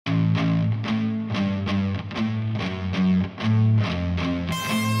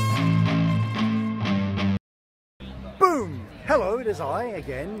Hello, it is I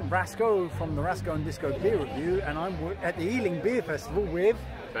again, Rasko from the Rasko and Disco Beer Review, and I'm at the Ealing Beer Festival with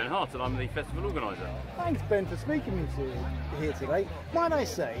Ben Hart, and I'm the festival organiser. Thanks, Ben, for speaking to me here today. Might I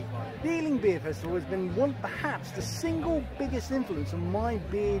say, the Ealing Beer Festival has been perhaps the single biggest influence on my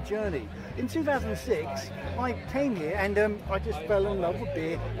beer journey. In 2006, I came here and I just fell in love with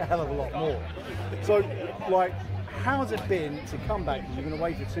beer a hell of a lot more. So, like, how's it been to come back? You've been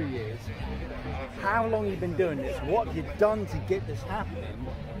away for 2 years. How long you've been doing this? What have you done to get this happening?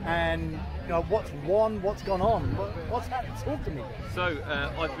 And what's gone on? What's happened? Talk to me. So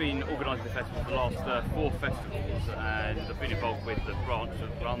I've been organising the festival for the last 4 festivals, and I've been involved with the branch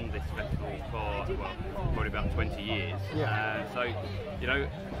that run this festival for probably about 20 years. Yeah. So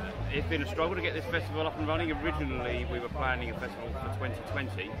it's been a struggle to get this festival up and running. Originally we were planning a festival for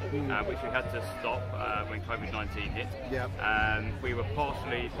 2020, which we had to stop when COVID-19 hit. Yeah. We were part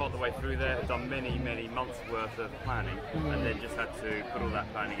of the way through there, had done many months worth of planning, and then just had to put all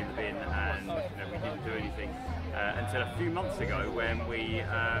that planning in the bin, and we didn't do anything until a few months ago when we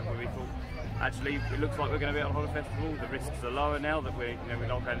thought, actually, it looks like we're going to be at a Hollow Festival. The risks are lower now that we're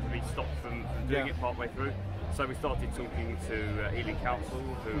not going to be stopped from doing it part way through. So we started talking to Ealing Council,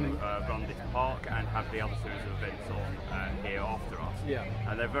 who run this park and have the other series of events on here after us. Yeah.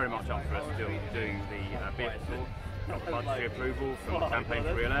 And they're very much up for us still doing the beer festival. Got budgetary approval from the Campaign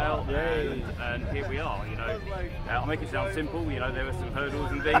for Real Ale, and here we are. I'll make it sound simple. There were some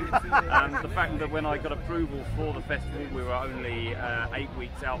hurdles and things. The fact that when I got approval for the festival, we were only 8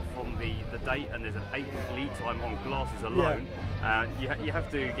 weeks out from the date, and there's an 8-week lead time on glasses alone. You have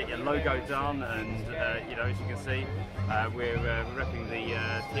to get your logo done, and as you can see, we're repping the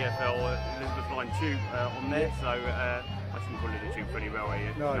TfL Elizabeth Line tube on there. So. I shouldn't call it a tube for any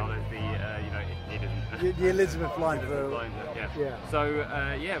railway. No. Not as it isn't. The Elizabeth line. Yeah. So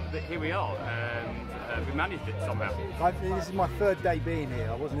here we are, and we managed it somehow. This is my 3rd day being here.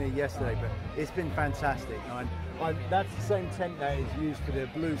 I wasn't here yesterday, but it's been fantastic. That's the same tent that is used for the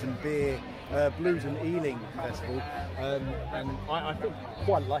Blues and Ealing Festival, and I think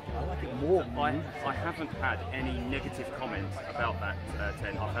quite like it. I like it more. I haven't had any negative comments about that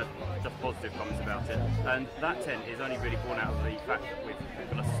tent. I've had just positive comments about it, and that tent is only really born out of the fact that we've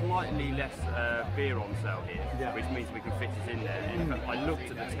got a slightly less beer on sale here, which means we can fit it in there. In fact, I looked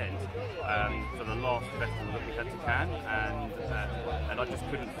at the tent for the last festival that we had to can, and I just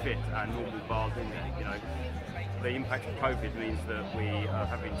couldn't fit our normal bars in there. The impact of COVID means that we are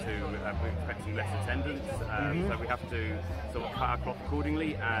we're expecting less attendance, so we have to sort of cut our cloth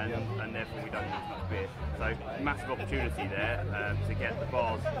accordingly, and therefore we don't have much beer. So massive opportunity there to get the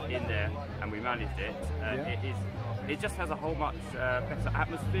bars in there, and we managed it. It just has a whole much better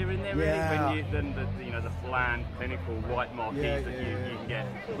atmosphere in there, really, than the bland, clinical white marquees that you can get,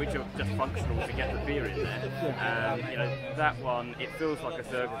 which are just functional to get the beer in there. That one, it feels like a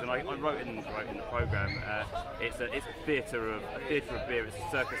circus, and I wrote in the programme. It's a theatre of beer. It's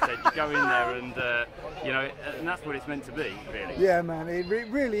a circus tent. You go in there, and that's what it's meant to be, really. Yeah, man, it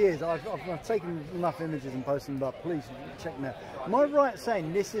really is. I've taken enough images and posted them up. Please check them out. Am I right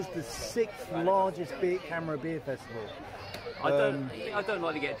saying this is the 6th largest camera beer festival? I don't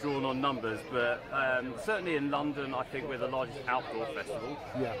like to get drawn on numbers, but certainly in London, I think we're the largest outdoor festival.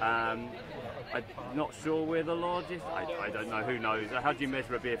 Yeah. I'm not sure we're the largest. I don't know. Who knows? How do you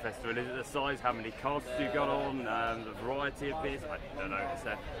measure a beer festival? Is it the size? How many casks you got on? The variety of beers? I don't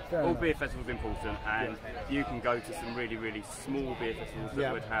know. All beer festivals are important, and you can go to some really small beer festivals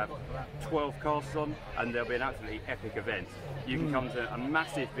that would have 12 casks on, and there'll be an absolutely epic event. You can come to a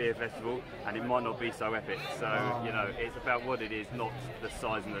massive beer festival, and it might not be so epic. So it's about what it is, not the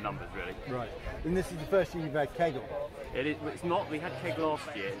size and the numbers, really. Right. And this is the first year you've had keg on. It's not. We had keg last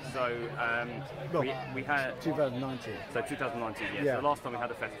year, so we had 2019. So 2019, yeah. So the last time we had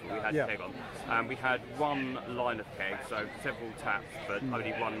a festival, we had keg on. We had one line of keg, so several taps, but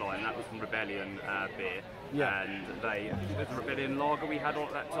only one line. That was from Rebellion beer. Yeah. And it was a Rebellion lager we had on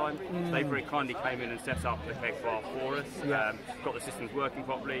at that time. They very kindly came in and set up the keg bar for us. Got the systems working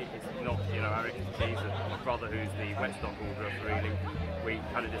properly. It's not our expertise. My brother, who's the wet stock orderer for Ealing, we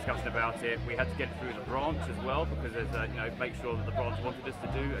kind of discussed about it. We had to get it through the branch as well, because there's make sure that the branch wanted us to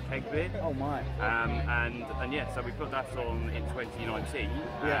do a keg beer. Oh my! So we put that on in 2019,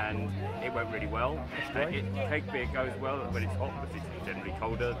 and it went really well. Keg beer goes well when it's hot, because it's generally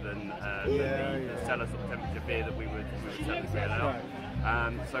colder than the cellar sort of temperature beer that we would typically allow.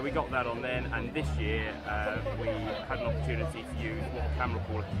 So we got that on then, and this year we had an opportunity to use what camera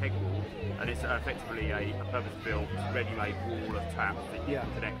call a keg wall, and it's effectively a purpose-built, ready-made wall of taps that you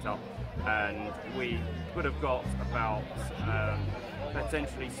can connect up, and we could have got about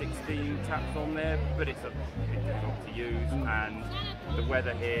potentially 16 taps on there, but it's a bit difficult to use, and the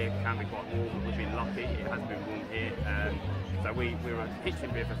weather here can be quite warm. We've been lucky, it has been warm here. So we were at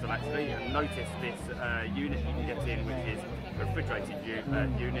Ealing Beer Festival actually, and noticed this unit you can get in, which is a refrigerated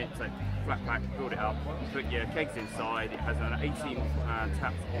unit, so flat pack, build it up, put your kegs inside. It has an 18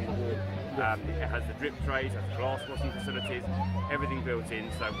 taps on the wall. It has the drip trays, it has glass washing facilities, everything built in.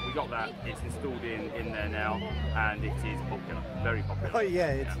 So we got that, it's installed in there now, and it is popular, very popular. Oh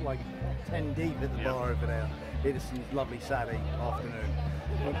yeah, it's like 10 deep at the bar over there. It is some lovely Saturday afternoon.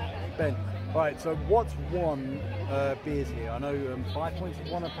 Ben, right, so what's won beers here? I know 5 Points have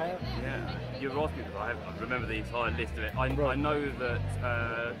won a pair. Yeah, you're asking because I remember the entire list of it. I know that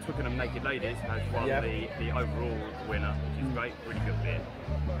Twickenham Naked Ladies has won the overall winner, which is great, really good beer.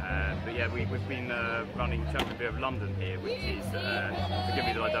 But yeah, we've been running Champion Beer of London here, which is, forgive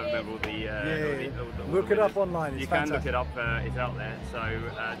me that I don't remember all the look it up online, it's fantastic. Can look it up, it's out there. So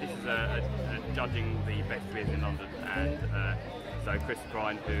this is judging the best beers in London, and so Chris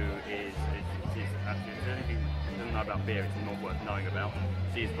Brine, who is absolutely, anything she doesn't know about beer, it's not worth knowing about.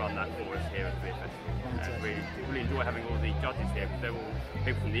 She's run that for us here at the Beer Festival. And we really enjoy having all the judges here, because they're all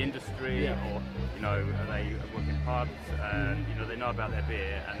people from the industry, or they work in pubs, and they know about their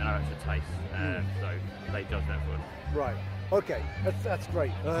beer and they know how to taste, so they judge that for us. Right. Okay. That's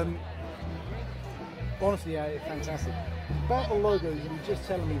great. Honestly, it's fantastic. About the logo, you were just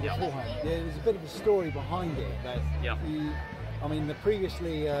telling me beforehand. There's a bit of a story behind it. The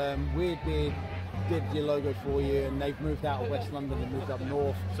previously Weird Beard did your logo for you, and they've moved out of West London and moved up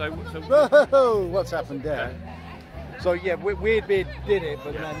north. Whoa, what's happened there? So yeah, Weird Beard did it,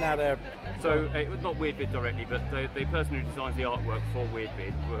 but now they're... So it was not Weird Beard directly, but the person who designs the artwork for Weird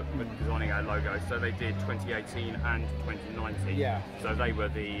Beard were designing our logo. So they did 2018 and 2019. Yeah. So they were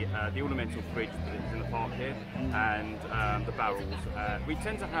the ornamental bridge that is in the park here, and the barrels. We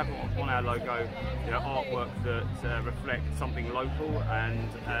tend to have on our logo, artwork that reflects something local, and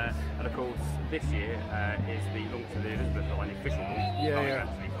of course this year is the launch of the Elizabeth line, the official launch,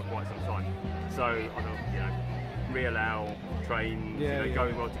 actually for quite some time. So I thought, real ale, trains,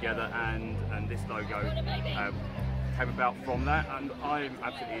 going well together, and this logo came about from that, and I'm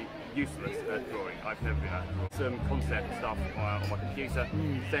absolutely useless at drawing. I've never been able to draw. Some concept stuff on my computer,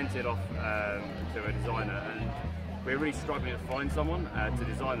 sent it off to a designer, and we're really struggling to find someone to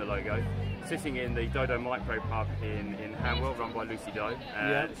design the logo. Sitting in the Dodo Micro pub in Hanwell, run by Lucy Doe.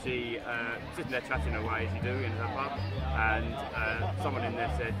 She sitting there chatting away as you do in her pub, and someone in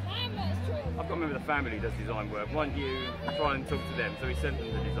there said, "I've got a member of the family who does design work. Why don't you try and talk to them?" So we sent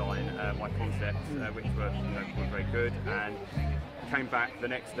them the design, my concepts, which were very good, and came back the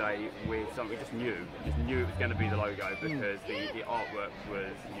next day with something we just knew it was going to be the logo, because the artwork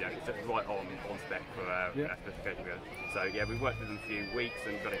was just right on spec for our specification. So yeah, we worked with them a few weeks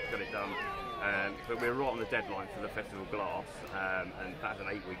and got it done. But we were right on the deadline for the festival glass, and that's an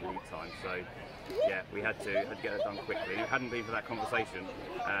 8-week lead time. So yeah, we had to get it done quickly. If it hadn't been for that conversation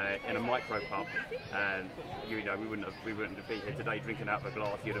in a micro pub, and we wouldn't have been here today drinking out of a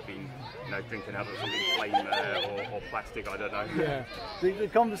glass. You'd have been drinking out of something plain or plastic. I don't know. Yeah, the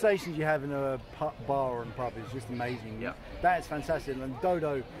conversations you have in a bar and pub is just amazing. Yeah, that is fantastic. And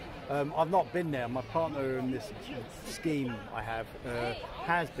Dodo, I've not been there. My partner in this scheme I have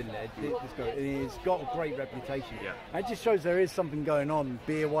has been there. And it's got a great reputation. Yeah, it just shows there is something going on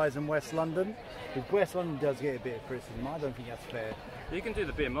beer-wise in West London. Because West London does get a bit of criticism. I don't think that's fair. You can do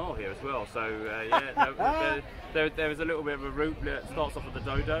the beer mile here as well. So there is a little bit of a route that starts off at the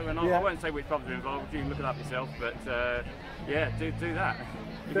Dodo, and I won't say which pubs are involved. You can look it up yourself. But do that.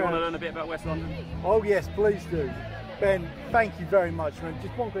 If you want to learn a bit about West London. Oh yes, please do. Ben, thank you very much.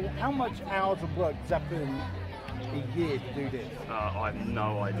 Just one question: how much hours of work does that put in a year to do this? I have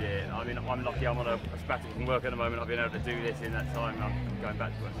no idea. I mean, I'm lucky. I'm on a sabbatical from work at the moment. I've been able to do this in that time. I'm going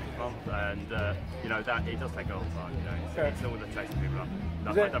back to work next month, and that it does take a long time. It's all the chasing people up.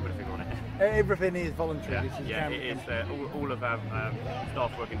 I don't put a figure on it. Everything is voluntary. It is. All of our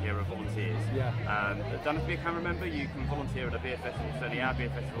staff working here are volunteers. Don't have to be a camera member. You can volunteer at a beer festival. Certainly our beer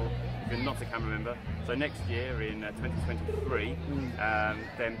festival, if you're not a camera member. So next year in 2023,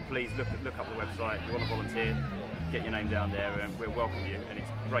 then please look up the website. If you want to volunteer, get your name down there, and we'll welcome you. And it's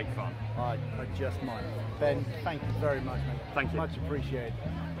great fun. I just might. Ben, thank you very much, mate. Thank you. Much appreciated.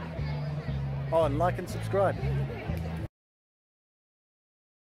 Oh, and like and subscribe.